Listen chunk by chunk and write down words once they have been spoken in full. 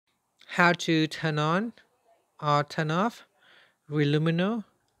how to turn on or turn off RELUMINO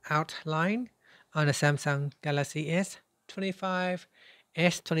Outline on the Samsung Galaxy S25,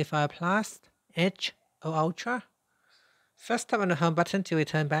 S25 Plus, Edge or Ultra. First, tap on the home button to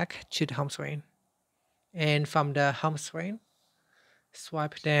return back to the home screen. And from the home screen,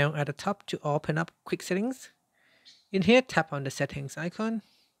 swipe down at the top to open up quick settings. In here, tap on the settings icon.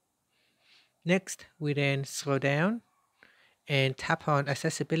 Next, we then scroll down and tap on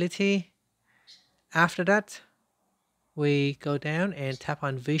accessibility. After that, we go down and tap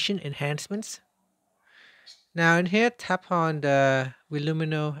on vision enhancements. Now in here, tap on the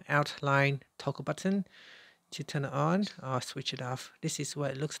RELUMINO Outline toggle button to turn it on or switch it off. This is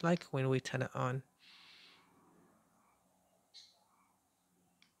what it looks like when we turn it on.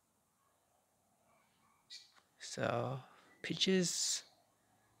 So pictures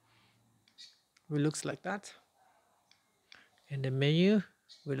will looks like that, and the menu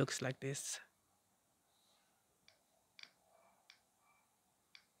will looks like this.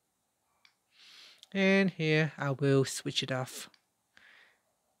 And here I will switch it off.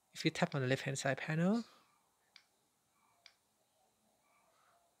 If you tap on the left hand side panel,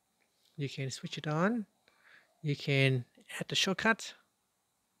 you can switch it on. You can add the shortcut.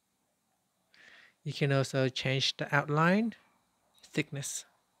 You can also change the outline thickness.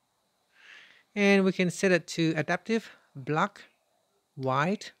 And we can set it to adaptive, black,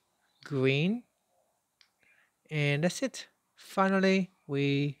 white, green, and that's it. Finally,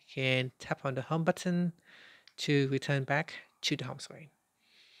 we can tap on the home button to return back to the home screen.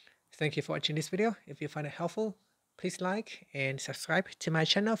 Thank you for watching this video. If you find it helpful, please like and subscribe to my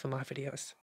channel for more videos.